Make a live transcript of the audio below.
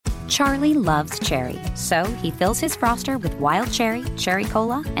Charlie loves cherry, so he fills his Froster with wild cherry, cherry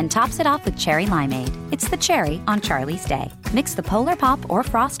cola, and tops it off with cherry limeade. It's the cherry on Charlie's Day. Mix the Polar Pop or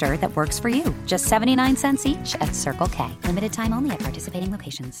Froster that works for you. Just 79 cents each at Circle K. Limited time only at participating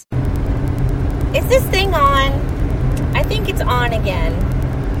locations. Is this thing on? I think it's on again.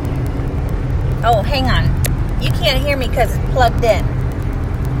 Oh, hang on. You can't hear me because it's plugged in.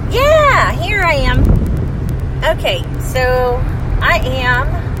 Yeah, here I am. Okay, so I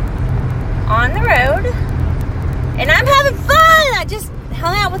am on the road, and I'm having fun. I just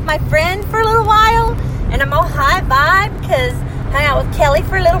hung out with my friend for a little while, and I'm all high vibe because I hung out with Kelly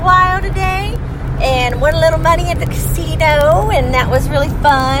for a little while today, and won a little money at the casino, and that was really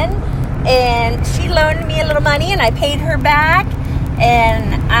fun. And she loaned me a little money, and I paid her back,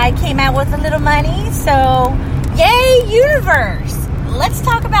 and I came out with a little money. So, yay, universe! Let's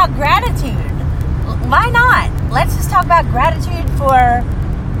talk about gratitude. Why not? Let's just talk about gratitude for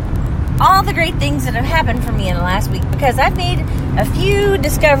all the great things that have happened for me in the last week, because I've made a few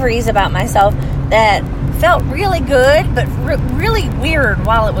discoveries about myself that felt really good, but really weird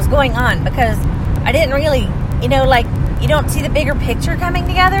while it was going on, because I didn't really, like, you don't see the bigger picture coming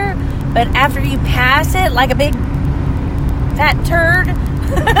together, but after you pass it like a big fat turd,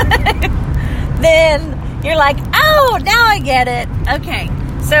 then you're like, oh, now I get it. Okay.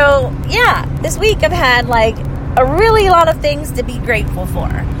 So, yeah, this week I've had, like, a really lot of things to be grateful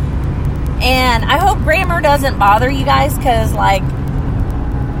for. And I hope grammar doesn't bother you guys, because, like,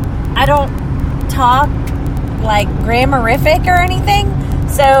 I don't talk, like, grammarific or anything.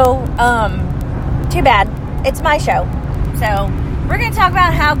 So, too bad. It's my show. So, we're going to talk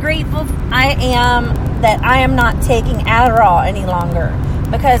about how grateful I am that I am not taking Adderall any longer.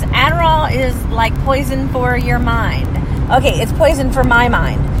 Because Adderall is like poison for your mind. Okay, it's poison for my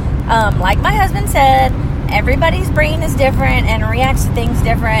mind. Like my husband said, everybody's brain is different and reacts to things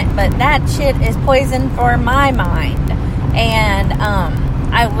different, but that shit is poison for my mind. And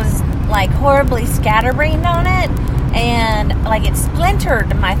I was like horribly scatterbrained on it, and like it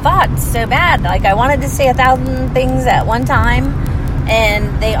splintered my thoughts so bad. Like I wanted to say 1,000 things at one time,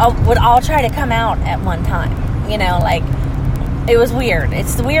 and they would all try to come out at one time. Like, it was weird.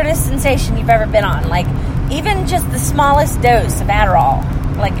 It's the weirdest sensation you've ever been on. Like, even just the smallest dose of Adderall.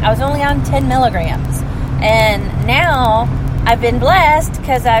 Like, I was only on 10 milligrams. And now, I've been blessed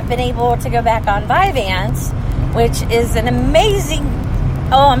because I've been able to go back on Vyvanse, which is an amazing...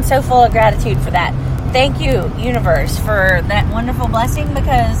 Oh, I'm so full of gratitude for that. Thank you, universe, for that wonderful blessing,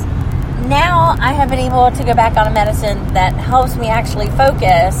 because now I have been able to go back on a medicine that helps me actually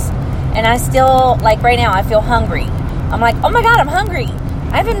focus. And I still, like, right now, I feel hungry. I'm like, oh my God, I'm hungry.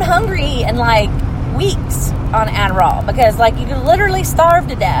 I've been hungry in like weeks on Adderall, because like you could literally starve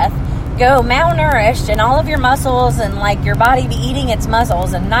to death, go malnourished, and all of your muscles and like your body be eating its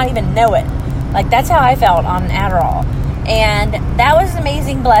muscles and not even know it. Like, that's how I felt on Adderall. And that was an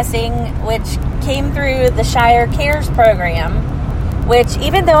amazing blessing, which came through the Shire Cares program, which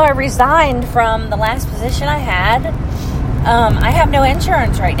even though I resigned from the last position I had, I have no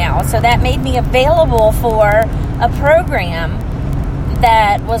insurance right now. So that made me available for a program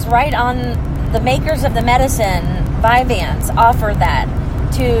that was right on the makers of the medicine. Vyvanse offer that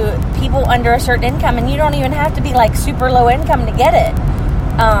to people under a certain income, and you don't even have to be like super low income to get it.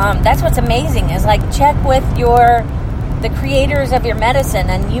 That's what's amazing, is like check with the creators of your medicine,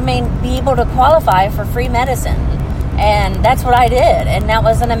 and you may be able to qualify for free medicine. And that's what I did, and that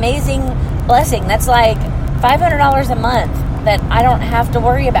was an amazing blessing. That's like $500 a month that I don't have to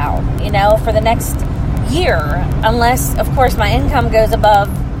worry about, for the next year, unless, of course, my income goes above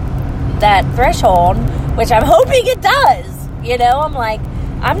that threshold, which I'm hoping it does. I'm like,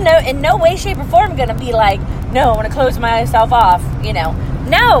 I'm in no way, shape, or form going to be like, no, I want to close myself off,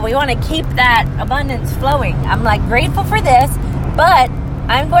 No, we want to keep that abundance flowing. I'm like grateful for this, but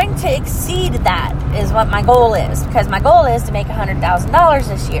I'm going to exceed that is what my goal is, because my goal is to make $100,000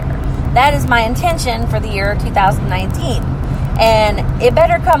 this year. That is my intention for the year 2019. And it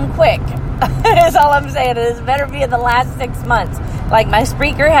better come quick. Is all I'm saying. It better be in the last 6 months. Like, my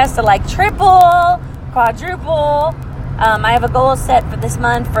Spreaker has to like triple, quadruple. I have a goal set for this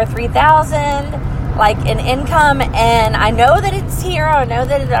month for $3,000, like in income, and I know that it's here. I know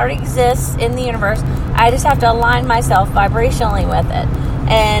that it already exists in the universe. I just have to align myself vibrationally with it.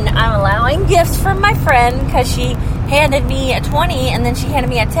 And I'm allowing gifts from my friend, because she handed me a 20 and then she handed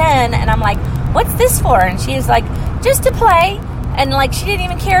me a 10, and I'm like, what's this for? And she's like, just to play. And like, she didn't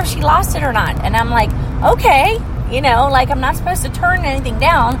even care if she lost it or not. And I'm like, okay, like, I'm not supposed to turn anything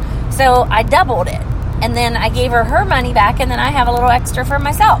down. So I doubled it, and then I gave her money back, and then I have a little extra for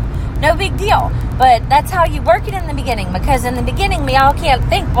myself. No big deal. But that's how you work it in the beginning, because in the beginning we all can't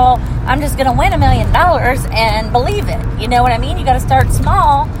think, well, I'm just going to win $1 million and believe it. You know what I mean? You got to start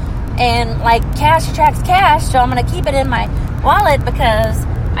small, and like cash attracts cash, so I'm going to keep it in my wallet because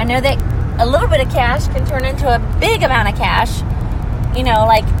I know that a little bit of cash can turn into a big amount of cash. You know,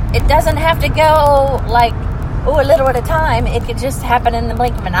 like it doesn't have to go like, a little at a time. It could just happen in the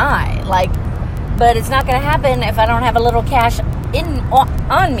blink of an eye. Like, but it's not going to happen if I don't have a little cash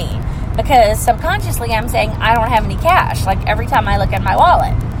on me. Because subconsciously I'm saying I don't have any cash, like every time I look at my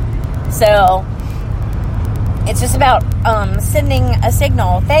wallet. So it's just about sending a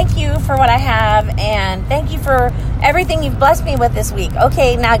signal. Thank you for what I have, and thank you for everything you've blessed me with this week.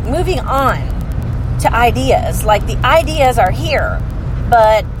 Okay, now moving on to ideas. Like the ideas are here,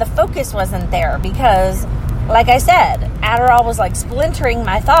 but the focus wasn't there because, like I said, Adderall was like splintering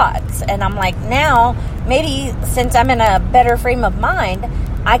my thoughts. And I'm like, now maybe since I'm in a better frame of mind,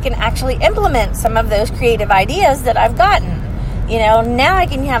 I can actually implement some of those creative ideas that I've gotten. You know, now I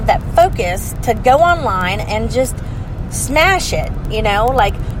can have that focus to go online and just smash it, you know,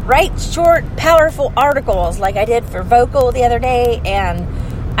 like write short, powerful articles like I did for Vocal the other day. And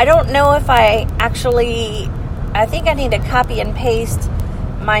I don't know if I think I need to copy and paste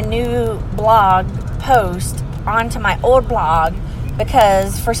my new blog post onto my old blog,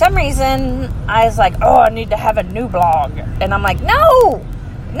 because for some reason I was like, I need to have a new blog. And I'm like, no,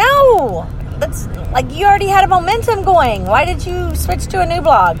 that's like, you already had a momentum going. Why did you switch to a new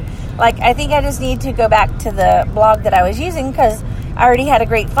blog? Like, I think I just need to go back to the blog that I was using because I already had a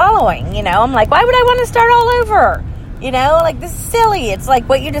great following, you know. I'm like, why would I want to start all over? You know, like, this is silly. It's like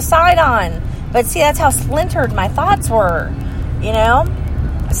what you decide on. But see, that's how splintered my thoughts were, you know.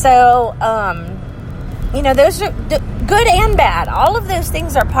 So, you know, those are good and bad. All of those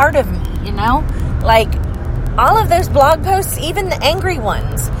things are part of me, you know. Like, all of those blog posts, even the angry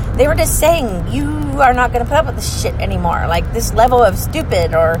ones, they were just saying, you are not going to put up with this shit anymore. Like, this level of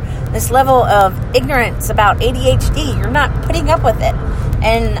stupid or this level of ignorance about ADHD, you're not putting up with it.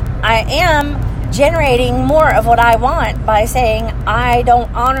 And I am generating more of what I want by saying I don't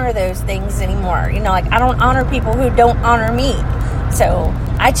honor those things anymore. You know, like, I don't honor people who don't honor me. So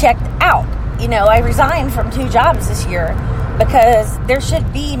I checked out. You know, I resigned from 2 jobs this year because there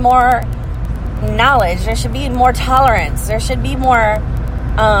should be more knowledge. There should be more tolerance. There should be more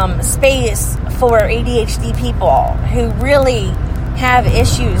space for ADHD people who really have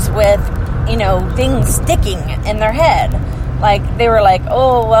issues with, you know, things sticking in their head. Like, they were like,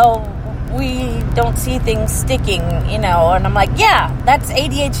 oh, well, we don't see things sticking, you know. And I'm like, yeah, that's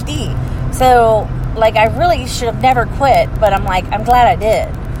ADHD. So, like, I really should have never quit, but I'm like, I'm glad I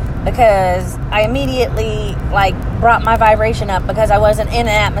did. Because I immediately, like, brought my vibration up because I wasn't in an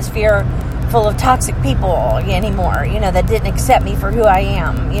atmosphere full of toxic people anymore, you know, that didn't accept me for who I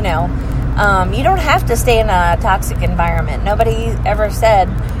am, you know. You don't have to stay in a toxic environment. Nobody ever said,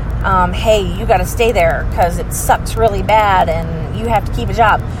 hey, you got to stay there because it sucks really bad and you have to keep a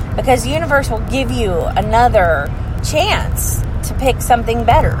job. Because the universe will give you another chance to pick something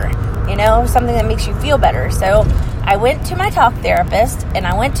better, you know, something that makes you feel better. So I went to my talk therapist and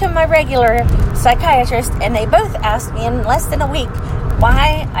I went to my regular psychiatrist, and they both asked me in less than a week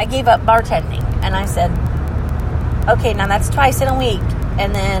why I gave up bartending. And I said, okay, now that's twice in a week.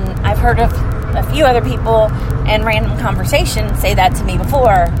 And then I've heard of a few other people and random conversations say that to me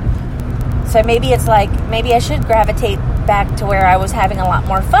before. So maybe it's like, maybe I should gravitate back to where I was having a lot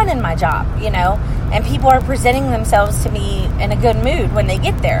more fun in my job, you know, and people are presenting themselves to me in a good mood when they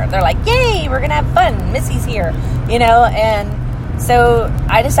get there. They're like, yay, we're going to have fun. Missy's here, you know. And so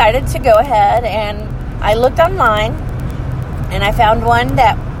I decided to go ahead and I looked online and I found one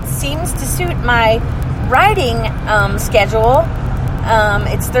that seems to suit my writing schedule.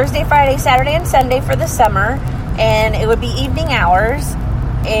 It's Thursday, Friday, Saturday, and Sunday for the summer, and it would be evening hours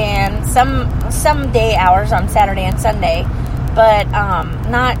and some day hours on Saturday and Sunday, but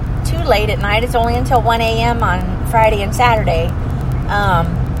not too late at night. It's only until 1 a.m. on Friday and Saturday.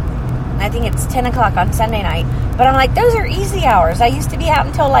 I think it's 10 o'clock on Sunday night. But I'm like, those are easy hours. I used to be out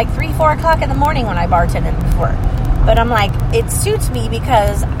until like 3, 4 o'clock in the morning when I bartended before. But I'm like, it suits me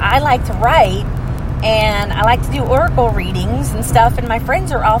because I like to write and I like to do oracle readings and stuff. And my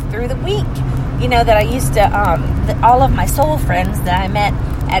friends are off through the week. You know, that I used to, all of my soul friends that I met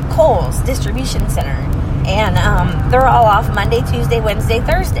at Kohl's Distribution Center. And they're all off Monday, Tuesday, Wednesday,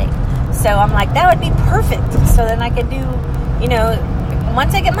 Thursday. So I'm like, that would be perfect. So then I could do, you know,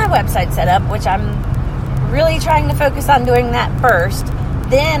 once I get my website set up, which I'm really trying to focus on doing that first,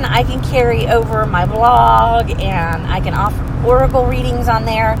 then I can carry over my blog and I can offer oracle readings on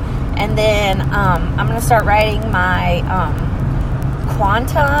there. And then I'm going to start writing my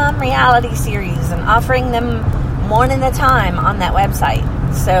quantum reality series and offering them one at a time on that website.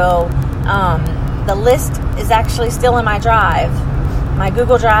 So the list is actually still in my drive, my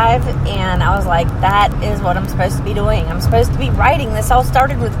Google Drive, and I was like, that is what I'm supposed to be doing. I'm supposed to be writing. This all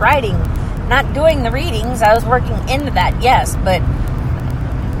started with writing, not doing the readings. I was working into that, yes, but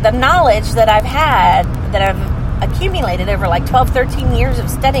the knowledge that I've had, that I've accumulated over like 12, 13 years of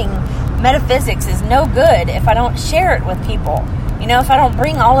studying metaphysics is no good if I don't share it with people. You know, if I don't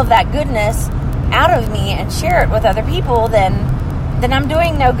bring all of that goodness out of me and share it with other people, then I'm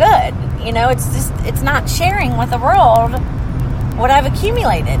doing no good. You know, it's not sharing with the world what I've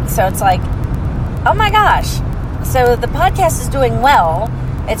accumulated. So it's like, oh my gosh. So the podcast is doing well.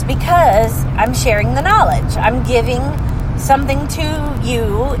 It's because I'm sharing the knowledge. I'm giving something to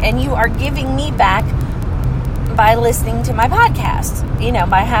you, and you are giving me back by listening to my podcast, you know,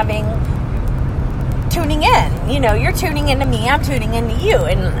 by tuning in. You know, you're tuning into me, I'm tuning into you.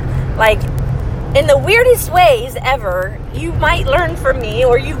 And like, in the weirdest ways ever, you might learn from me,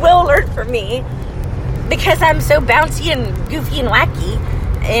 or you will learn from me, because I'm so bouncy and goofy and wacky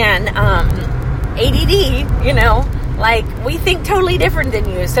and ADD, you know, like, we think totally different than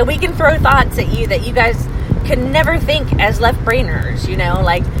you, so we can throw thoughts at you that you guys can never think as left-brainers, you know,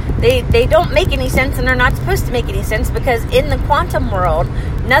 like, they don't make any sense, and they're not supposed to make any sense, because in the quantum world,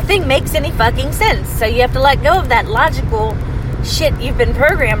 nothing makes any fucking sense. So you have to let go of that logical shit you've been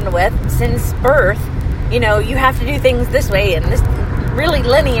programmed with since birth. You know, you have to do things this way, and this really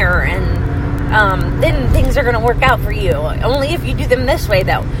linear, and then things are going to work out for you. Only if you do them this way,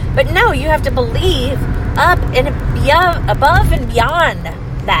 though. But no, you have to believe up and above and beyond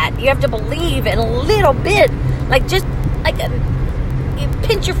that. You have to believe in a little bit, like, just like you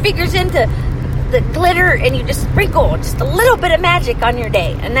pinch your fingers into the glitter and you just sprinkle just a little bit of magic on your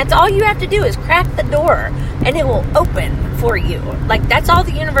day, and that's all you have to do is crack the door and it will open for you. Like, that's all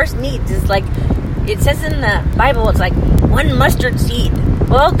the universe needs, is like, it says in the Bible, it's like one mustard seed.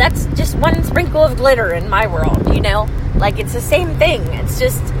 Well, that's just one sprinkle of glitter in my world, you know, like, it's the same thing. It's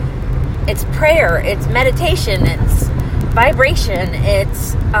just, it's prayer, it's meditation, it's vibration,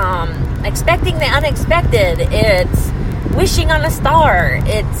 it's expecting the unexpected, it's wishing on a star,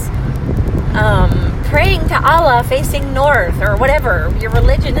 it's praying to Allah facing north, or whatever your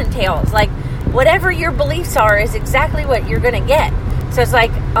religion entails. Like, whatever your beliefs are is exactly what you're going to get. So it's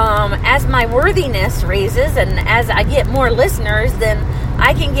like, as my worthiness raises and as I get more listeners, then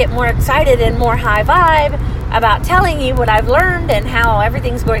I can get more excited and more high vibe about telling you what I've learned and how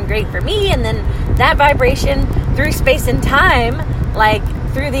everything's going great for me. And then that vibration through space and time, like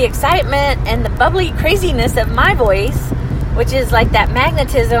through the excitement and the bubbly craziness of my voice, which is like that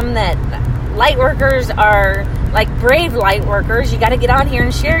magnetism that light workers are, like brave light workers. You got to get on here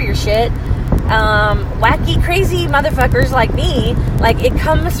and share your shit. Wacky, crazy motherfuckers like me, like, it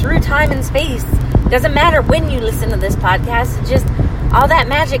comes through time and space. Doesn't matter when you listen to this podcast. It just, all that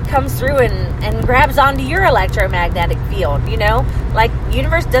magic comes through and grabs onto your electromagnetic field, you know? Like,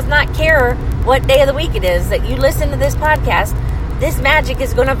 universe does not care what day of the week it is that you listen to this podcast. This magic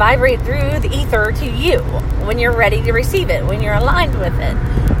is going to vibrate through the ether to you when you're ready to receive it, when you're aligned with it.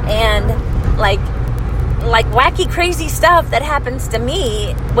 And like wacky, crazy stuff that happens to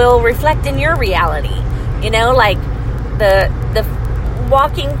me will reflect in your reality. You know, like the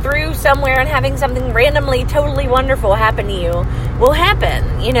walking through somewhere and having something randomly totally wonderful happen to you will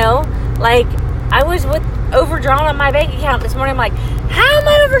happen, you know? Like, I was overdrawn on my bank account this morning. I'm like, how am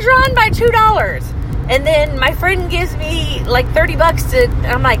I overdrawn by $2? And then my friend gives me like $30 to,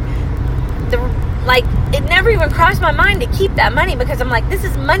 I'm like, it never even crossed my mind to keep that money, because I'm like, this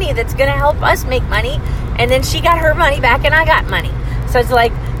is money that's going to help us make money. And then she got her money back and I got money. So it's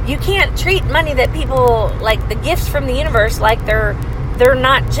like, you can't treat money that people, like the gifts from the universe, like they're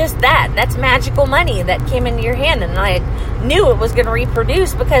not just that. That's magical money that came into your hand. And I knew it was going to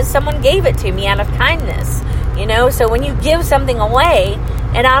reproduce because someone gave it to me out of kindness, you know? So when you give something away,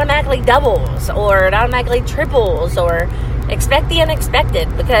 it automatically doubles, or it automatically triples, or expect the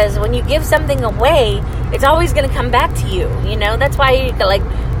unexpected, because when you give something away, it's always going to come back to you, you know? That's why you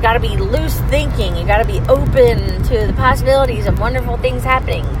got to be loose thinking. You got to be open to the possibilities of wonderful things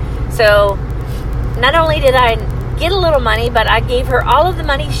happening. So not only did I get a little money, but I gave her all of the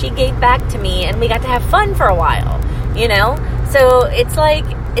money she gave back to me, and we got to have fun for a while, you know? So it's like,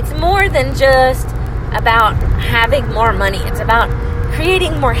 it's more than just about having more money. It's about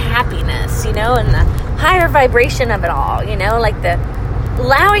creating more happiness, you know, and the higher vibration of it all, you know, like the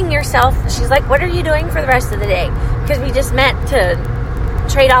allowing yourself. She's like, what are you doing for the rest of the day? Because we just met to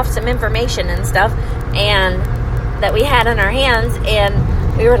trade off some information and stuff, and that we had in our hands,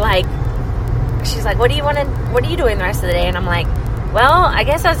 and we were like, she's like, what are you doing the rest of the day? And I'm like, well, I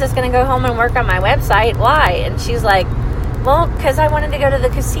guess I was just going to go home and work on my website. Why? And she's like, well, because I wanted to go to the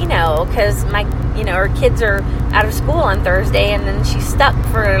casino because her kids are out of school on Thursday, and then she's stuck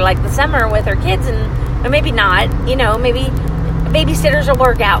for like the summer with her kids, or maybe not, maybe babysitters will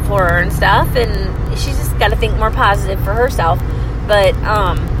work out for her and stuff, and she's just got to think more positive for herself. But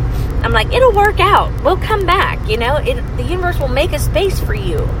I'm like, it'll work out. We'll come back. The universe will make a space for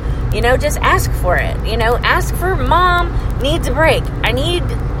you. Just ask for it. Ask for, Mom needs a break. I need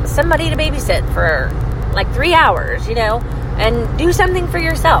somebody to babysit for like 3 hours, and do something for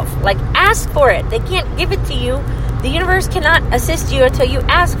yourself. Like, ask for it. They can't give it to you. The universe cannot assist you until you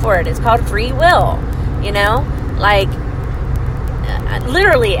ask for it. It's called free will, like,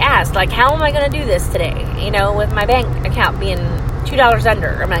 literally ask, like, how am I going to do this today? With my bank account being $2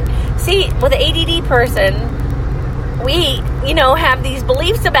 under. I'm like, see, with an ADD person, we, have these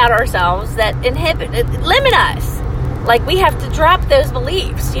beliefs about ourselves that limit us. Like, we have to drop those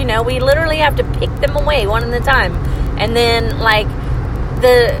beliefs, we literally have to pick them away one at a time. And then, like,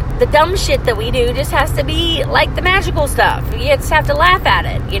 the dumb shit that we do just has to be like the magical stuff. You just have to laugh at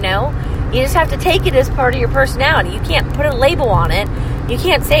it, You just have to take it as part of your personality. You can't put a label on it. You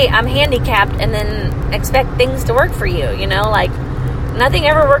can't say, I'm handicapped, and then expect things to work for you, Like, nothing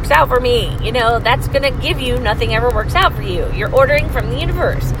ever works out for me. That's going to give you nothing ever works out for you. You're ordering from the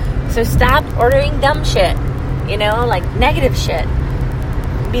universe. So stop ordering dumb shit, like negative shit.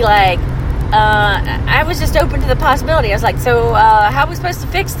 Be like, I was just open to the possibility. I was like, so how are we supposed to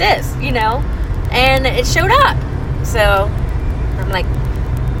fix this, And it showed up. So I'm like,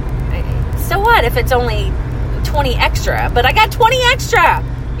 so what if it's only 20 extra? But I got 20 extra,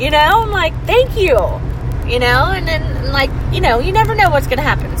 I'm like, thank you. And then, like, you never know what's going to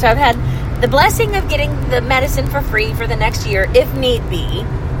happen. So I've had the blessing of getting the medicine for free for the next year, if need be,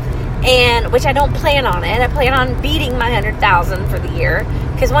 and which I don't plan on it. I plan on beating my 100,000 for the year,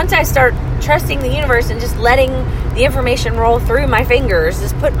 because once I start trusting the universe and just letting the information roll through my fingers,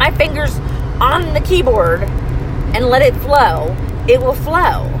 just put my fingers on the keyboard and let it flow, it will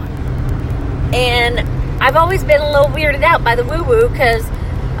flow. And I've always been a little weirded out by the woo-woo, because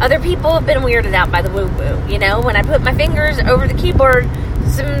other people have been weirded out by the woo-woo. When I put my fingers over the keyboard,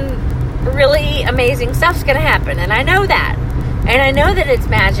 some really amazing stuff's going to happen. And I know that. And I know that it's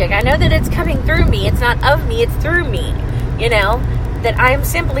magic. I know that it's coming through me. It's not of me, it's through me. That I am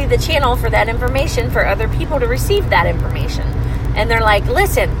simply the channel for that information for other people to receive that information. And they're like,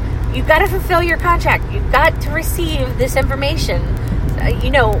 listen, you've got to fulfill your contract. You've got to receive this information.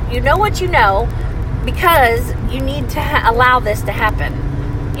 You know what you know, because you need to allow this to happen.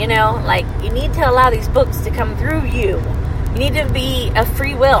 Like, you need to allow these books to come through you. You need to be a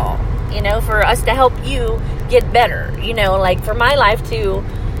free will, for us to help you get better. Like, for my life to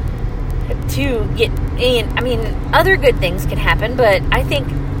get in. I mean, other good things can happen, but I think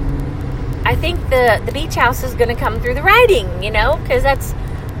the beach house is going to come through the writing, because that's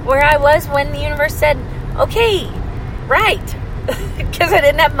where I was when the universe said, okay, write. Because I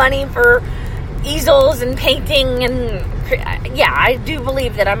didn't have money for easels and painting, and yeah, I do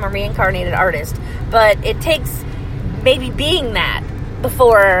believe that I'm a reincarnated artist, but it takes maybe being that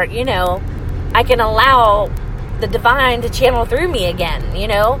before, I can allow the divine to channel through me again,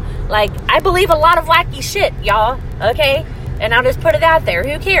 like, I believe a lot of wacky shit, y'all, okay, and I'll just put it out there.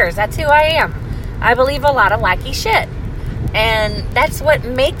 Who cares? That's who I am. I believe a lot of wacky shit, and that's what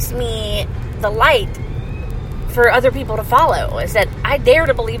makes me the light for other people to follow, is that I dare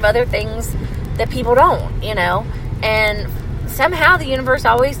to believe other things that people don't, and somehow the universe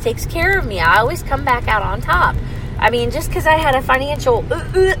always takes care of me. I always come back out on top. I mean, just because I had a financial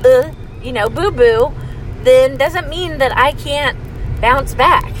boo-boo, then doesn't mean that I can't bounce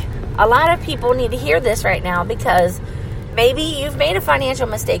back. A lot of people need to hear this right now, because maybe you've made a financial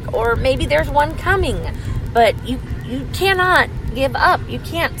mistake, or maybe there's one coming, but you cannot give up. You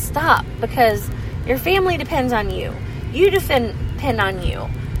can't stop, because your family depends on you. You depend on you.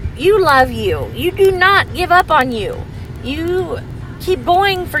 You love you. You do not give up on you. You keep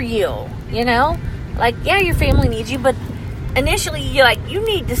going for you, Like, yeah, your family needs you, but initially, you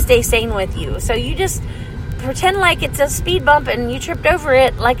need to stay sane with you. So you just pretend like it's a speed bump and you tripped over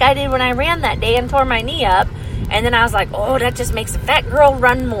it, like I did when I ran that day and tore my knee up. And then I was like, oh, that just makes a fat girl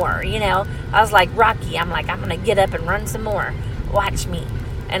run more, I was like Rocky. I'm like, I'm going to get up and run some more. Watch me.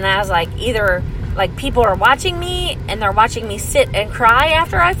 And I was like, either like people are watching me and they're watching me sit and cry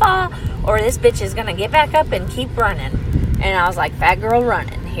after I fall, or this bitch is going to get back up and keep running. And I was like, fat girl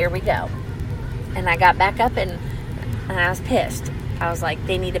running. Here we go. And I got back up and I was pissed. I was like,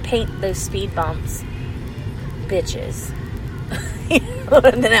 they need to paint those speed bumps, bitches.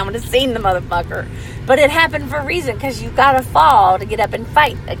 then I would have seen the motherfucker. But it happened for a reason, because you've got to fall to get up and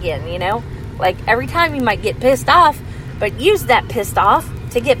fight again, you know? Like, every time you might get pissed off, but use that pissed off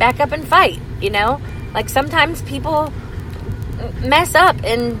to get back up and fight, you know? Like, sometimes people mess up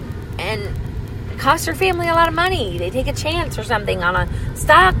and cost their family a lot of money. They take a chance or something on a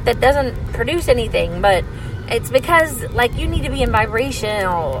stock that doesn't produce anything, but it's because, like, you need to be in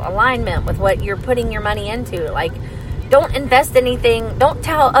vibrational alignment with what you're putting your money into. Like, don't invest anything. Don't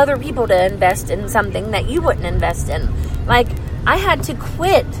tell other people to invest in something that you wouldn't invest in. Like, I had to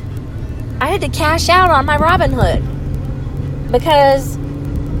quit. I had to cash out on my Robinhood because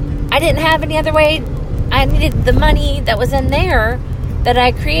I didn't have any other way. I needed the money that was in there that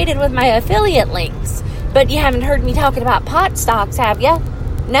I created with my affiliate links. But you haven't heard me talking about pot stocks, have you?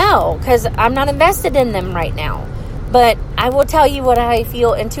 No, because I'm not invested in them right now. But I will tell you what I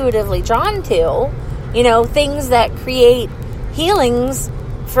feel intuitively drawn to. You know, things that create healings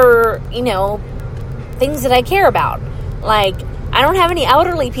for, you know, things that I care about. Like, I don't have any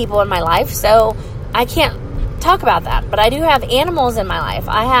elderly people in my life, so I can't talk about that. But I do have animals in my life.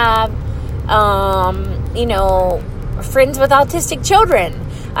 I have, you know, friends with autistic children.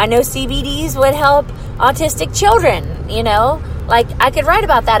 I know CBDs would help autistic children, you know. Like, I could write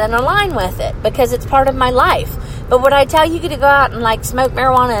about that and align with it because it's part of my life. But would I tell you to go out and, like, smoke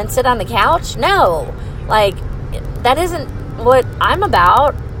marijuana and sit on the couch? No. Like, that isn't what I'm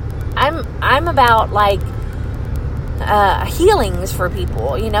about. I'm about, like, healings for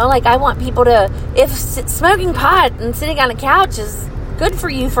people, you know? Like, I want people to, if smoking pot and sitting on a couch is good for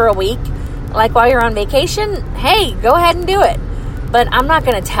you for a week, like while you're on vacation, hey, go ahead and do it. But I'm not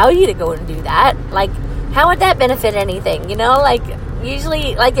going to tell you to go and do that. Like, how would that benefit anything? You know, like,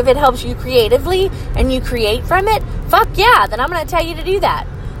 usually, like, if it helps you creatively and you create from it, fuck yeah, then I'm going to tell you to do that.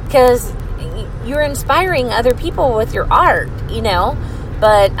 Because you're inspiring other people with your art, you know.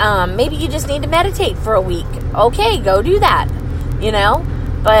 But maybe you just need to meditate for a week. Okay, go do that, you know.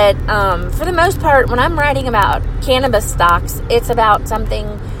 But for the most part, when I'm writing about cannabis stocks, it's about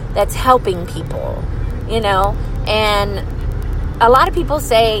something that's helping people, you know. And a lot of people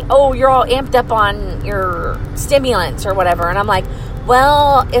say, oh, you're all amped up on your stimulants or whatever. And I'm like,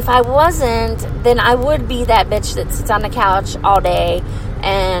 well, if I wasn't, then I would be that bitch that sits on the couch all day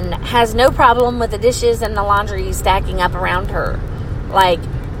and has no problem with the dishes and the laundry stacking up around her. Like,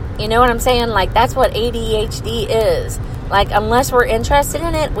 you know what I'm saying? Like, that's what ADHD is. Like, unless we're interested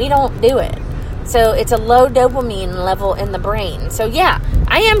in it, we don't do it. So it's a low dopamine level in the brain. So yeah,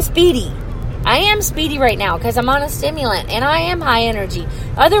 I am speedy. I am speedy right now because I'm on a stimulant and I am high energy.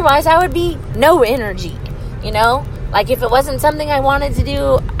 Otherwise, I would be no energy, you know? Like, if it wasn't something I wanted to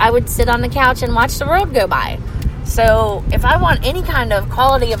do, I would sit on the couch and watch the world go by. So if I want any kind of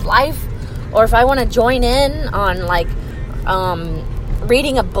quality of life, or if I want to join in on, like,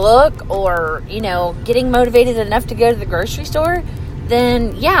 reading a book or, you know, getting motivated enough to go to the grocery store,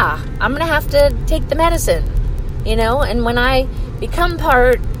 then yeah, I'm going to have to take the medicine, you know? And when I become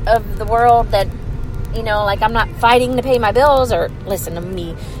part of the world that, you know, like, I'm not fighting to pay my bills, or listen to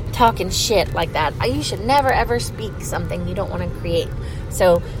me talking shit like that. You should never ever speak something you don't want to create.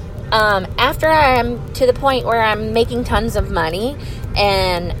 So after I'm to the point where I'm making tons of money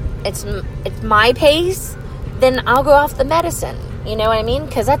and it's my pace, then I'll go off the medicine. You know what I mean?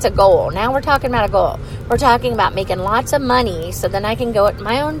 Because that's a goal. Now we're talking about a goal. We're talking about making lots of money so then I can go at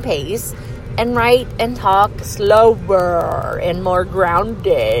my own pace and write and talk slower and more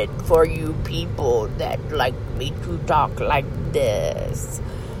grounded for you people that like me to talk like this.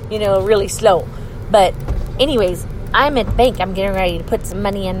 You know, really slow. But anyways, I'm at the bank. I'm getting ready to put some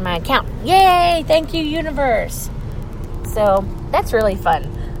money in my account. Yay! Thank you, universe. So that's really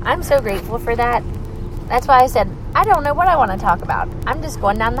fun. I'm so grateful for that. That's why I said, I don't know what I want to talk about. I'm just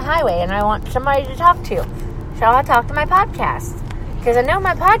going down the highway and I want somebody to talk to. Shall I talk to my podcast? Because I know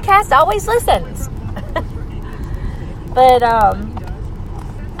my podcast always listens. But,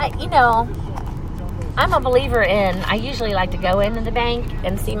 you know, I'm a believer in, I usually like to go into the bank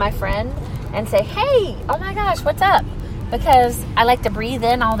and see my friend and say, hey, oh my gosh, what's up? Because I like to breathe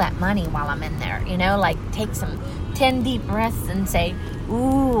in all that money while I'm in there, you know, like take some 10 deep breaths and say,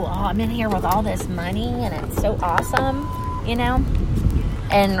 ooh, I'm in here with all this money and it's so awesome, you know?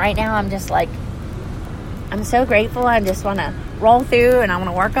 And right now I'm just like, I'm so grateful. I just want to roll through and I want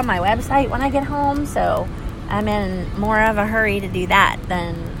to work on my website when I get home. So I'm in more of a hurry to do that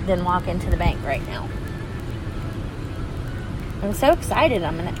than walk into the bank right now. I'm so excited.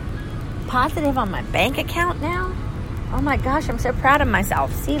 I'm positive on my bank account now. Oh my gosh, I'm so proud of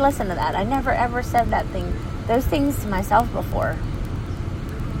myself. See, listen to that. I never ever said those things to myself before.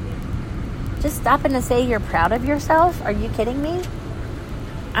 Just stopping to say you're proud of yourself? Are you kidding me?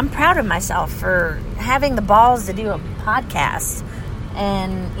 I'm proud of myself for having the balls to do a podcast.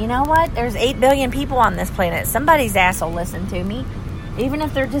 And you know what? There's 8 billion people on this planet. Somebody's ass will listen to me. Even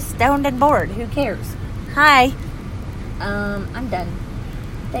if they're just stoned and bored. Who cares? Hi. I'm done.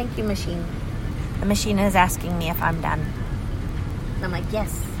 Thank you, machine. The machine is asking me if I'm done. And I'm like,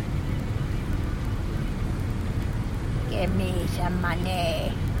 yes. Give me some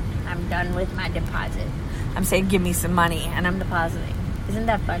money. I'm done with my deposit. I'm saying give me some money, and I'm depositing. Isn't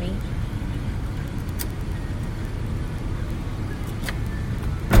that funny?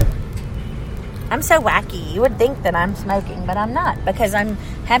 I'm so wacky. You would think that I'm smoking, but I'm not, because I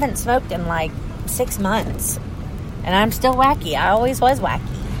haven't smoked in like 6 months. And I'm still wacky. I always was wacky.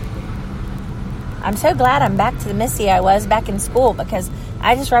 I'm so glad I'm back to the Missy I was back in school, because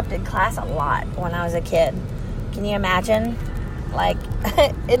I disrupted class a lot when I was a kid. Can you imagine? Like,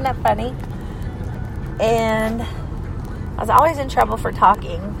 isn't that funny? And I was always in trouble for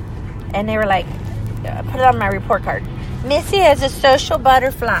talking. And they were like, put it on my report card. Missy is a social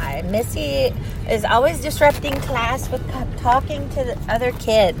butterfly. Missy is always disrupting class with talking to the other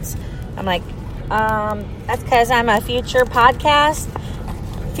kids. I'm like, that's because I'm a future podcaster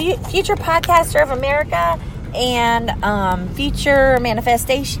of America, and future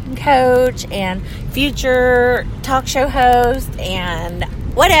manifestation coach, and future talk show host, and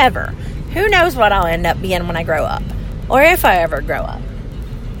whatever. Who knows what I'll end up being when I grow up, or if I ever grow up.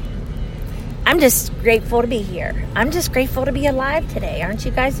 I'm just grateful to be here. I'm just grateful to be alive today. Aren't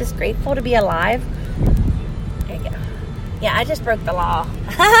you guys just grateful to be alive? There you go. Yeah, I just broke the law.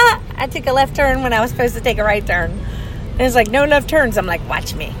 I took a left turn when I was supposed to take a right turn. And it's like, no left turns. I'm like,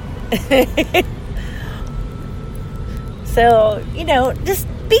 watch me. So, you know, just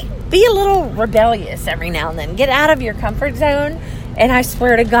be a little rebellious every now and then. Get out of your comfort zone. And I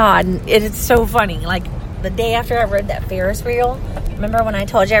swear to God, it's so funny. Like, the day after I rode that Ferris wheel, remember when I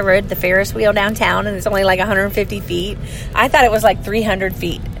told you I rode the Ferris wheel downtown and it's only like 150 feet? I thought it was like 300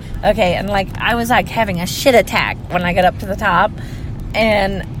 feet. Okay, and like I was like having a shit attack when I got up to the top.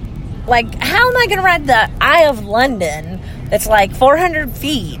 And like, how am I going to ride the Eye of London that's like 400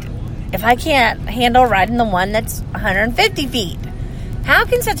 feet if I can't handle riding the one that's 150 feet? How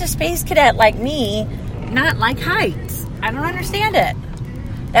can such a space cadet like me not like heights? I don't understand it.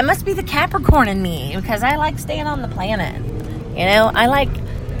 That must be the Capricorn in me, because I like staying on the planet. You know, I like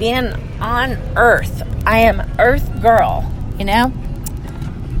being on Earth. I am Earth girl, you know?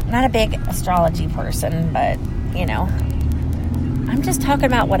 Not a big astrology person, but, you know, I'm just talking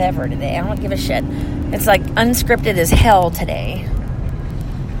about whatever today. I don't give a shit. It's like unscripted as hell today.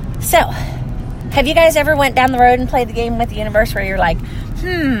 So, have you guys ever went down the road and played the game with the universe where you're like,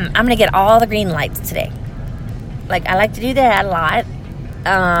 I'm going to get all the green lights today? Like, I like to do that a lot.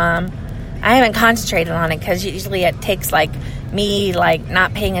 I haven't concentrated on it because usually it takes like me like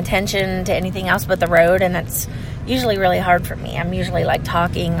not paying attention to anything else but the road, and that's usually really hard for me. I'm usually like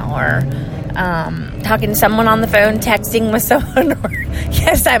talking or talking to someone on the phone, texting with someone. Or,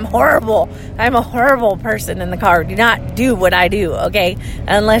 yes, I'm horrible. I'm a horrible person in the car. Do not do what I do, okay?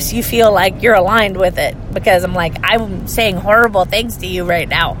 Unless you feel like you're aligned with it, because I'm saying horrible things to you right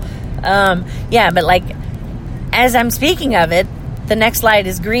now. Yeah, but like as I'm speaking of it, the next light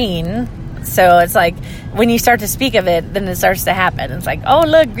is green. So it's like when you start to speak of it, then it starts to happen. It's like, oh,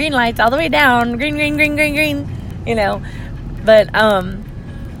 look, green lights all the way down. Green, green, green, green, green. You know. But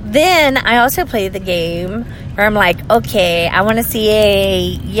then I also play the game where I'm like, okay, I want to see a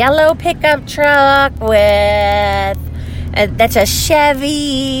yellow pickup truck with that's a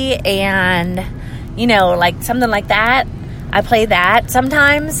Chevy, and, you know, like something like that. I play that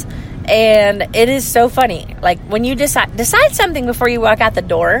sometimes. And it is so funny. Like, when you decide something before you walk out the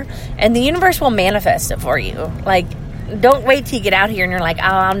door, and the universe will manifest it for you. Like, don't wait till you get out here and you're like, oh,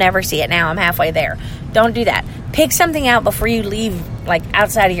 I'll never see it now. I'm halfway there. Don't do that. Pick something out before you leave, like,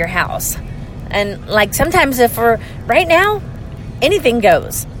 outside of your house. And, like, sometimes if we're right now, anything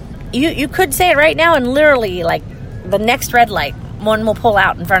goes. You could say it right now, and literally, like, the next red light, one will pull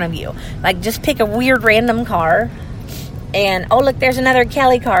out in front of you. Like, just pick a weird random car. And, oh, look, there's another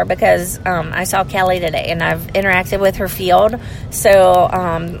Kelly car, because I saw Kelly today, and I've interacted with her field. So,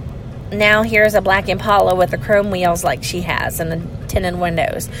 now here's a black Impala with the chrome wheels like she has, and the tinted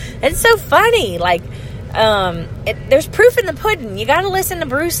windows. It's so funny. Like, there's proof in the pudding. You got to listen to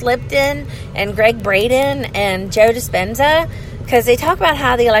Bruce Lipton and Greg Braden and Joe Dispenza, because they talk about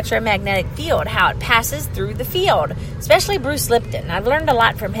how the electromagnetic field, how it passes through the field, especially Bruce Lipton. I've learned a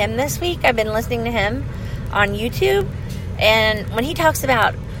lot from him this week. I've been listening to him on YouTube. And when he talks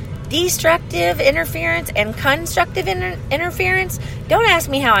about destructive interference and constructive interference. Don't ask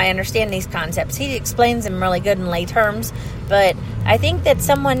me how I understand these concepts. He explains them really good in lay terms, but I think that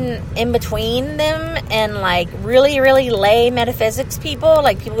someone in between them and like really, really lay metaphysics people,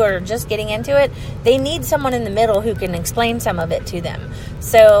 like people who are just getting into it, they need someone in the middle who can explain some of it to them.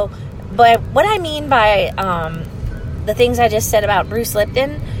 So, but what I mean by the things I just said about Bruce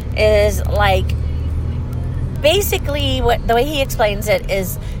Lipton is like, basically the way he explains it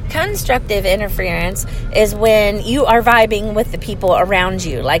is constructive interference is when you are vibing with the people around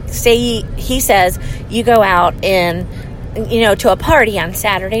you. Like, say he says you go out and, you know, to a party on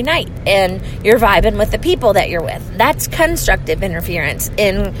Saturday night and you're vibing with the people that you're with. That's constructive interference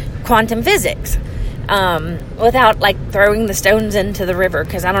in quantum physics. Without like throwing the stones into the river,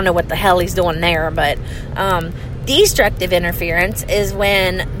 because I don't know what the hell he's doing there, but destructive interference is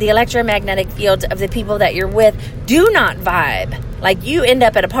when the electromagnetic fields of the people that you're with do not vibe. Like, you end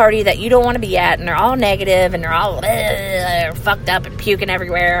up at a party that you don't want to be at, and they're all negative, and they're all fucked up and puking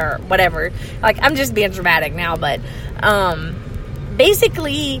everywhere, or whatever. Like, I'm just being dramatic now, but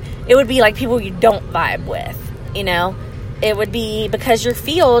basically, it would be like people you don't vibe with, you know? It would be because your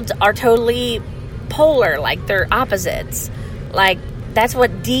fields are totally polar, like they're opposites. Like, that's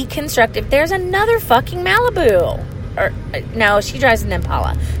what deconstructive. There's another fucking Malibu. Or no, she drives an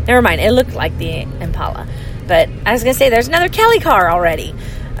Impala. Never mind, it looked like the Impala. But I was gonna say there's another Kelly car already.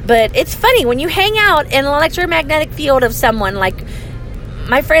 But it's funny when you hang out in an electromagnetic field of someone. Like,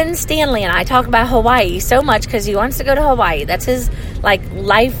 my friend Stanley and I talk about Hawaii so much because he wants to go to Hawaii. That's his like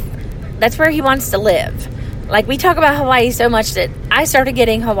life. That's where he wants to live. Like, we talk about Hawaii so much that I started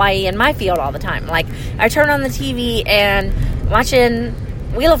getting Hawaii in my field all the time. Like, I turn on the TV and watching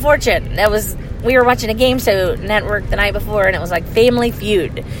Wheel of Fortune. We were watching a game show network the night before, and it was like Family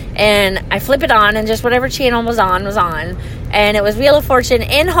Feud. And I flip it on, and just whatever channel was on. And it was Wheel of Fortune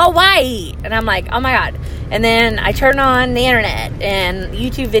in Hawaii. And I'm like, oh my God. And then I turn on the internet and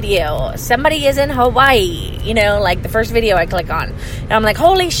YouTube video. Somebody is in Hawaii, you know, like the first video I click on. And I'm like,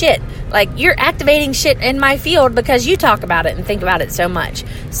 holy shit. Like, you're activating shit in my field because you talk about it and think about it so much.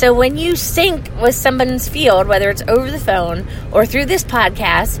 So when you sync with someone's field, whether it's over the phone or through this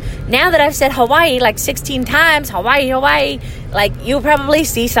podcast, now that I've said Hawaii like 16 times, Hawaii, like, you'll probably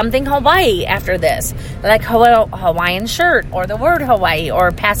see something Hawaii after this. Like Hawaiian shirt, or the word Hawaii,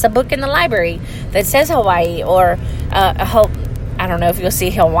 or pass a book in the library that says Hawaii, or I don't know if you'll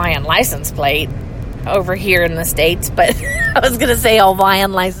see Hawaiian license plate over here in the States, but I was going to say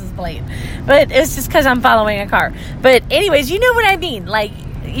Hawaiian license plate, but it's just because I'm following a car. But anyways, you know what I mean? Like,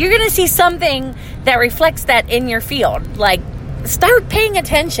 you're going to see something that reflects that in your field. Like, start paying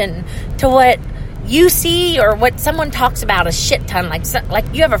attention to what you see or what someone talks about a shit ton. Like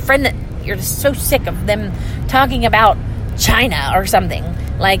you have a friend that you're just so sick of them talking about China or something.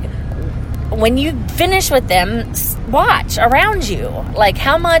 Like, when you finish with them, watch around you, like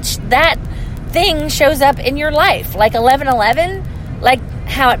how much that thing shows up in your life. Like 11/11, like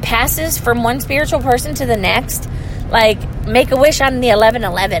how it passes from one spiritual person to the next. Like, make a wish on the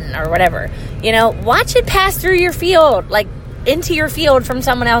 11/11 or whatever, you know, watch it pass through your field, like into your field from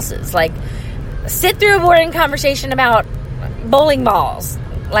someone else's. Like, sit through a boring conversation about bowling balls,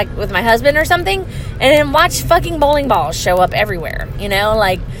 like with my husband or something, and then watch fucking bowling balls show up everywhere, you know.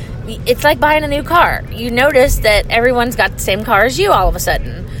 Like, it's like buying a new car. You notice that everyone's got the same car as you all of a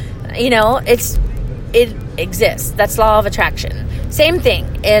sudden. You know, it exists. That's law of attraction. Same thing.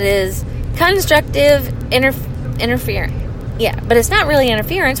 It is constructive interference. Yeah, but it's not really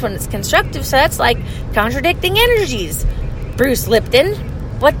interference when it's constructive, so that's like contradicting energies. Bruce Lipton,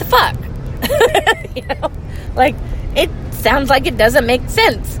 what the fuck? You know, like, it sounds like it doesn't make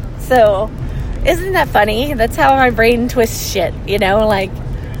sense. So, isn't that funny? That's how my brain twists shit, you know, like,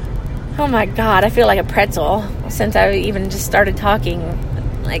 oh my God, I feel like a pretzel since I even just started talking.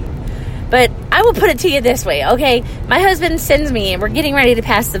 Like, but I will put it to you this way, okay? My husband sends me, and we're getting ready to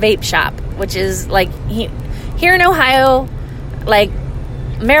pass the vape shop, which is like, here in Ohio, like,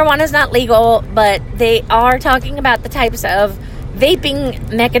 marijuana's not legal, but they are talking about the types of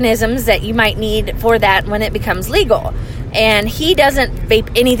vaping mechanisms that you might need for that when it becomes legal. And he doesn't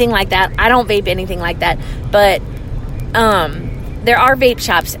vape anything like that. I don't vape anything like that. But there are vape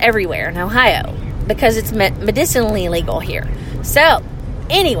shops everywhere in Ohio because it's medicinally legal here. So,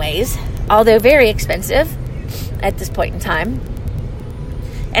 anyways, although very expensive at this point in time,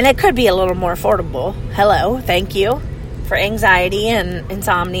 and it could be a little more affordable. Hello, thank you for anxiety and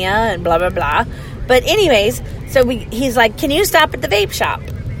insomnia and blah, blah, blah. But anyways, so he's like, can you stop at the vape shop?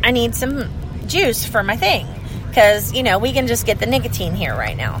 I need some juice for my thing. Because, you know, we can just get the nicotine here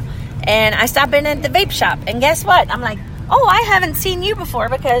right now. And I stop in at the vape shop. And guess what? I'm like, oh, I haven't seen you before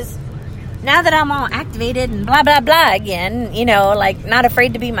because now that I'm all activated and blah, blah, blah again, you know, like not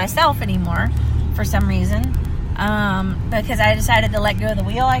afraid to be myself anymore for some reason, because I decided to let go of the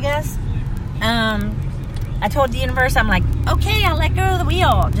wheel, I guess. I told the universe, I'm like, okay, I'll let go of the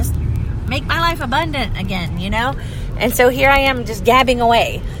wheel. Just make my life abundant again, you know? And so here I am just gabbing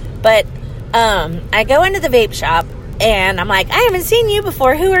away. But I go into the vape shop and I'm like, I haven't seen you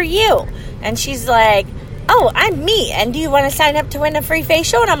before. Who are you? And she's like, oh, I'm me. And do you want to sign up to win a free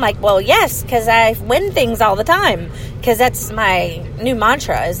facial? And I'm like, well, yes, because I win things all the time. Because that's my new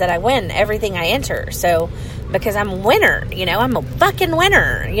mantra, is that I win everything I enter. So, because I'm a winner, you know, I'm a fucking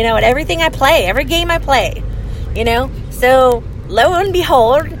winner, you know, at everything I play, every game I play, you know. So, lo and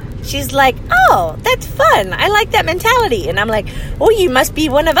behold, she's like, oh, that's fun. I like that mentality. And I'm like, well, you must be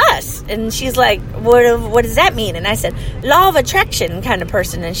one of us. And she's like, what does that mean? And I said, law of attraction kind of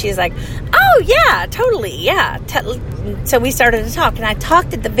person. And she's like, oh, yeah, totally, yeah. So we started to talk. And I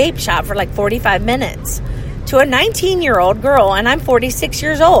talked at the vape shop for like 45 minutes to a 19-year-old girl. And I'm 46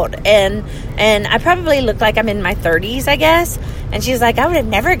 years old. And I probably look like I'm in my 30s, I guess. And she's like, I would have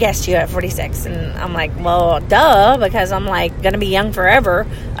never guessed you at 46. And I'm like, well, duh, because I'm like going to be young forever.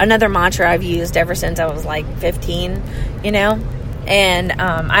 Another mantra I've used ever since I was like 15, you know. And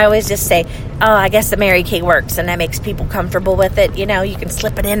I always just say, oh, I guess the Mary Kay works, and that makes people comfortable with it. You know, you can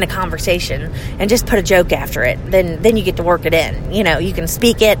slip it in the conversation and just put a joke after it. Then you get to work it in. You know, you can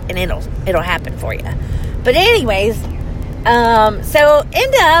speak it, and it'll happen for you. But anyways, so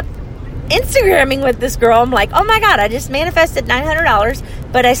end up Instagramming with this girl. I'm like, oh my God, I just manifested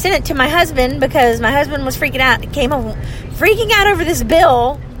 $900, but I sent it to my husband because my husband was freaking out. It came home freaking out over this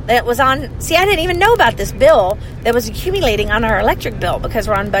bill that was on. See, I didn't even know about this bill that was accumulating on our electric bill because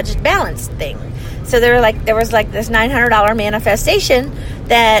we're on budget balance thing. So there was this $900 manifestation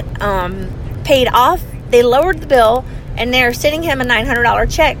that paid off. They lowered the bill, and they're sending him a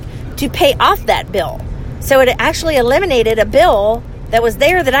 $900 check to pay off that bill. So it actually eliminated a bill that was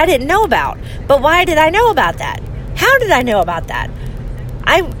there that I didn't know about. But why did I know about that? How did I know about that?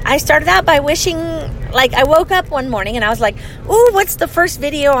 I started out by wishing, like, I woke up one morning and I was like, ooh, what's the first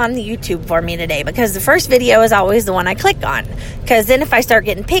video on the YouTube for me today? Because the first video is always the one I click on. Because then if I start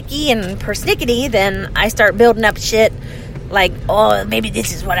getting picky and persnickety, then I start building up shit like, oh, maybe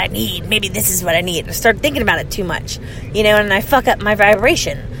this is what I need. Maybe this is what I need. And I start thinking about it too much, you know, and I fuck up my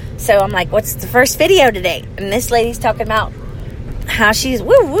vibration. So I'm like, what's the first video today? And this lady's talking about how she's,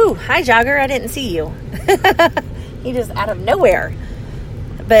 woo, hi, jogger, I didn't see you. He just out of nowhere.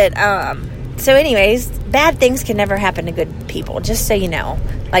 But, so anyways, bad things can never happen to good people, just so you know.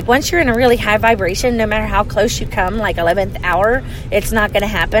 Like, once you're in a really high vibration, no matter how close you come, like 11th hour, it's not going to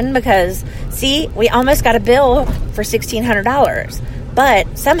happen because, see, we almost got a bill for $1,600.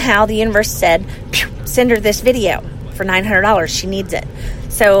 But somehow the universe said, send her this video for $900. She needs it.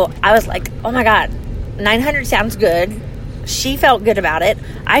 So I was like, oh my God, $900 sounds good. She felt good about it.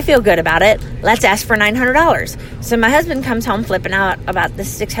 I feel good about it. Let's ask for $900. So my husband comes home flipping out about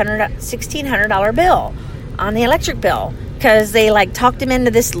this $1,600 bill on the electric bill because they like talked him into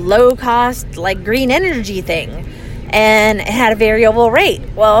this low cost like green energy thing, and it had a variable rate.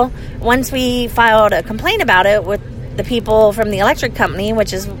 Well, once we filed a complaint about it with the people from the electric company,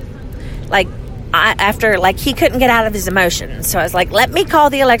 which is like, after, like, he couldn't get out of his emotions. So I was like, let me call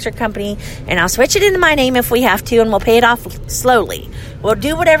the electric company and I'll switch it into my name if we have to, and we'll pay it off slowly. We'll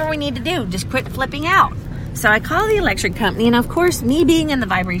do whatever we need to do. Just quit flipping out. So I call the electric company, and of course, me being in the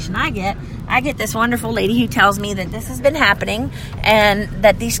vibration I get this wonderful lady who tells me that this has been happening and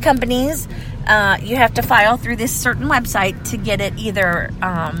that these companies, you have to file through this certain website to get it either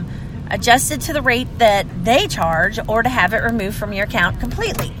adjusted to the rate that they charge or to have it removed from your account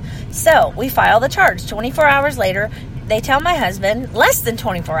completely. So we file the charge. 24 hours later, they tell my husband, less than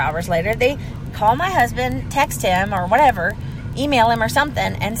 24 hours later, they call my husband, text him or whatever, email him or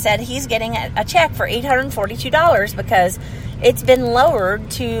something, and said he's getting a check for $842 because it's been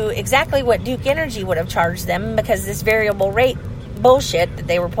lowered to exactly what Duke Energy would have charged them because this variable rate bullshit that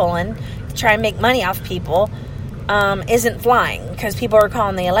they were pulling to try and make money off people isn't flying because people are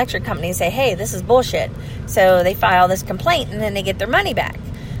calling the electric company and say, hey, this is bullshit. So they file this complaint and then they get their money back.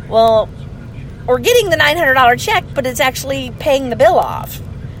 Well, we're getting the $900 check, but it's actually paying the bill off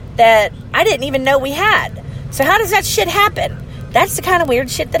that I didn't even know we had. So how does that shit happen? That's the kind of weird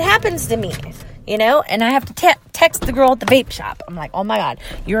shit that happens to me, you know? And I have to text the girl at the vape shop. I'm like, oh my God,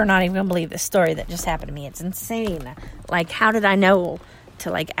 you're not even going to believe this story that just happened to me. It's insane. Like, how did I know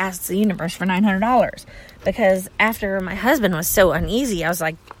to, like, ask the universe for $900? Because after my husband was so uneasy, I was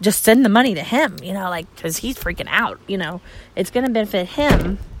like, just send the money to him, you know, like, because he's freaking out, you know. It's going to benefit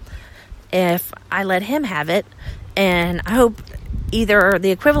him if I let him have it. And I hope either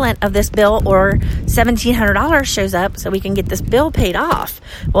the equivalent of this bill or $1,700 shows up so we can get this bill paid off.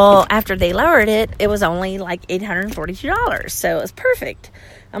 Well, after they lowered it, it was only like $842. So it was perfect.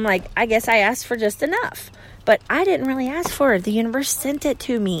 I'm like, I guess I asked for just enough. But I didn't really ask for it. The universe sent it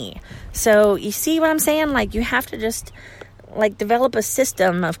to me. So you see what I'm saying? Like, you have to just like develop a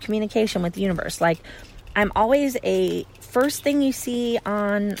system of communication with the universe. Like, I'm always a first thing you see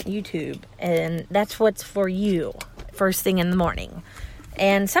on YouTube, and that's what's for you first thing in the morning.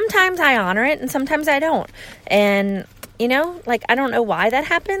 And sometimes I honor it and sometimes I don't. And you know, like, I don't know why that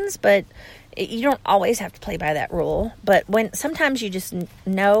happens, but you don't always have to play by that rule. But when sometimes you just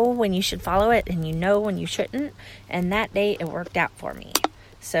know when you should follow it and you know when you shouldn't. And that day it worked out for me.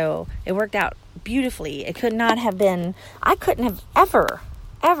 So it worked out beautifully. It could not have been, I couldn't have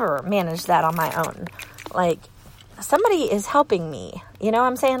ever managed that on my own. Like, somebody is helping me. You know what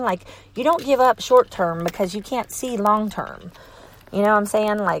I'm saying? Like, you don't give up short term because you can't see long term. You know what I'm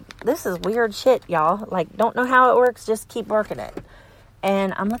saying? Like, this is weird shit, y'all. Like, don't know how it works, just keep working it.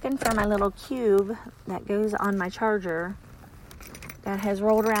 And I'm looking for my little cube that goes on my charger that has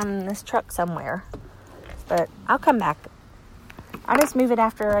rolled around in this truck somewhere. But I'll come back. I'll just move it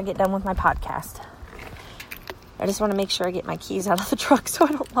after I get done with my podcast. I just want to make sure I get my keys out of the truck so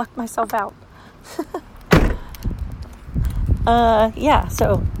I don't lock myself out. Yeah,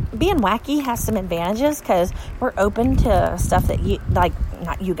 so being wacky has some advantages because we're open to stuff that you, like,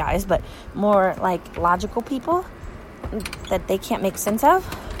 not you guys, but more like logical people that they can't make sense of.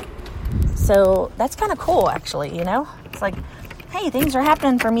 So that's kind of cool, actually, you know? It's like, hey, things are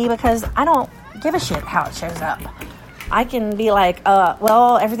happening for me because I don't give a shit how it shows up. I can be like,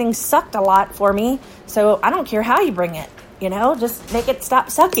 well, everything sucked a lot for me, so I don't care how you bring it, you know? Just make it stop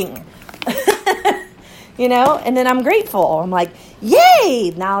sucking. You know, and then I'm grateful. I'm like,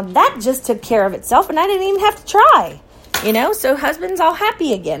 yay, now that just took care of itself and I didn't even have to try, you know, so husband's all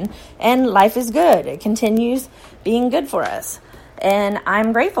happy again and life is good. It continues being good for us and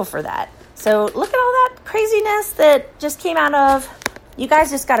I'm grateful for that. So look at all that craziness that just came out of, you guys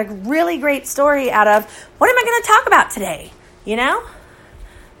just got a really great story out of, what am I going to talk about today, you know?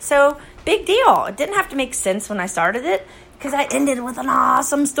 So big deal. It didn't have to make sense when I started it because I ended with an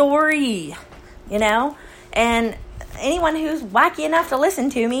awesome story. You know, and anyone who's wacky enough to listen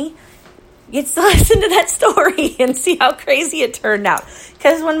to me gets to listen to that story and see how crazy it turned out.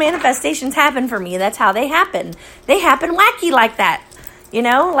 Because when manifestations happen for me, that's how they happen. They happen wacky like that. You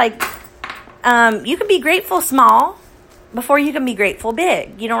know, like, you can be grateful small before you can be grateful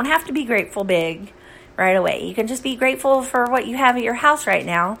big. You don't have to be grateful big right away. You can just be grateful for what you have at your house right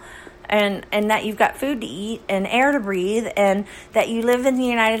now. And that you've got food to eat and air to breathe and that you live in the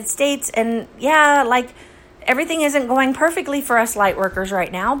United States. And yeah, like, everything isn't going perfectly for us light workers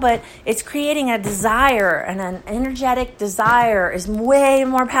right now, but it's creating a desire, and an energetic desire is way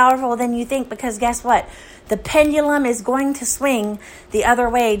more powerful than you think, because guess what? The pendulum is going to swing the other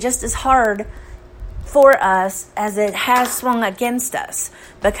way just as hard for us as it has swung against us,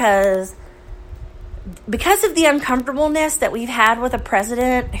 because of the uncomfortableness that we've had with a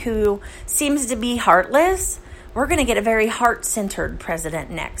president who seems to be heartless. We're going to get a very heart-centered president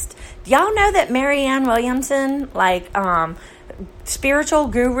next. Do y'all know that Marianne Williamson, like, spiritual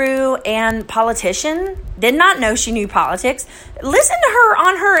guru and politician, did not know she knew politics? Listen to her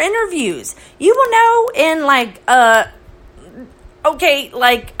on her interviews. You will know in, like,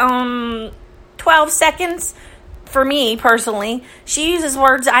 12 seconds. For me, personally, she uses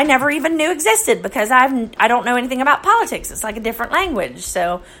words I never even knew existed because I don't know anything about politics. It's like a different language.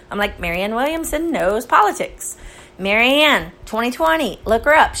 So I'm like, Marianne Williamson knows politics. Marianne, 2020, look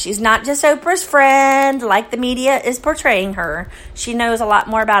her up. She's not just Oprah's friend like the media is portraying her. She knows a lot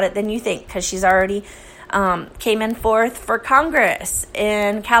more about it than you think because she's already came in forth for Congress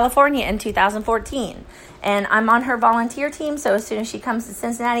in California in 2014. And I'm on her volunteer team, so as soon as she comes to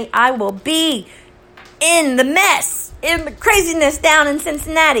Cincinnati, I will be in the mess, in the craziness down in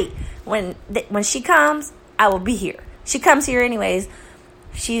Cincinnati. When she comes, I will be here. She comes here anyways.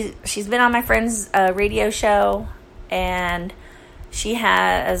 She's been on my friend's radio show, and she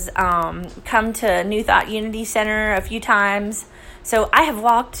has come to New Thought Unity Center a few times. So I have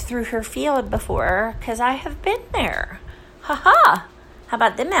walked through her field before because I have been there. Ha-ha! How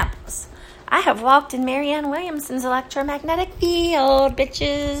about them apples? I have walked in Marianne Williamson's electromagnetic field,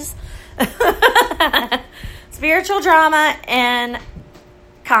 bitches. Spiritual drama and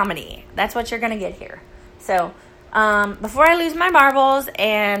comedy. That's what you're going to get here. So, before I lose my marbles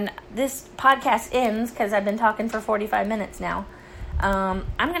and this podcast ends, because I've been talking for 45 minutes now, I'm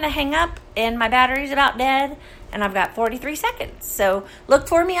going to hang up and my battery's about dead, and I've got 43 seconds. So look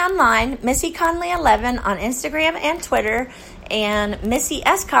for me online, Missy Conley 11 on Instagram and Twitter, and Missy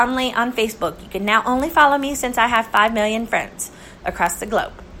S. Conley on Facebook. You can now only follow me since I have 5 million friends across the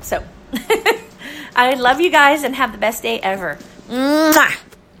globe. So I love you guys and have the best day ever. Mwah!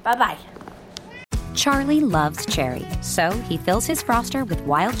 Bye-bye. Charlie loves cherry, so he fills his Froster with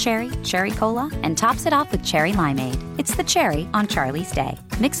wild cherry, cherry cola, and tops it off with cherry limeade. It's the cherry on Charlie's Day.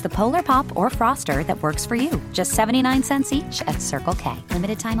 Mix the Polar Pop or Froster that works for you. Just 79 cents each at Circle K.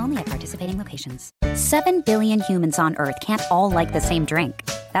 Limited time only at participating locations. 7 billion humans on Earth can't all like the same drink.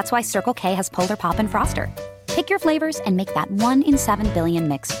 That's why Circle K has Polar Pop and Froster. Pick your flavors and make that 1 in 7 billion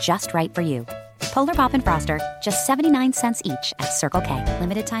mix just right for you. Polar Pop and Froster, just 79 cents each at Circle K.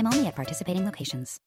 Limited time only at participating locations.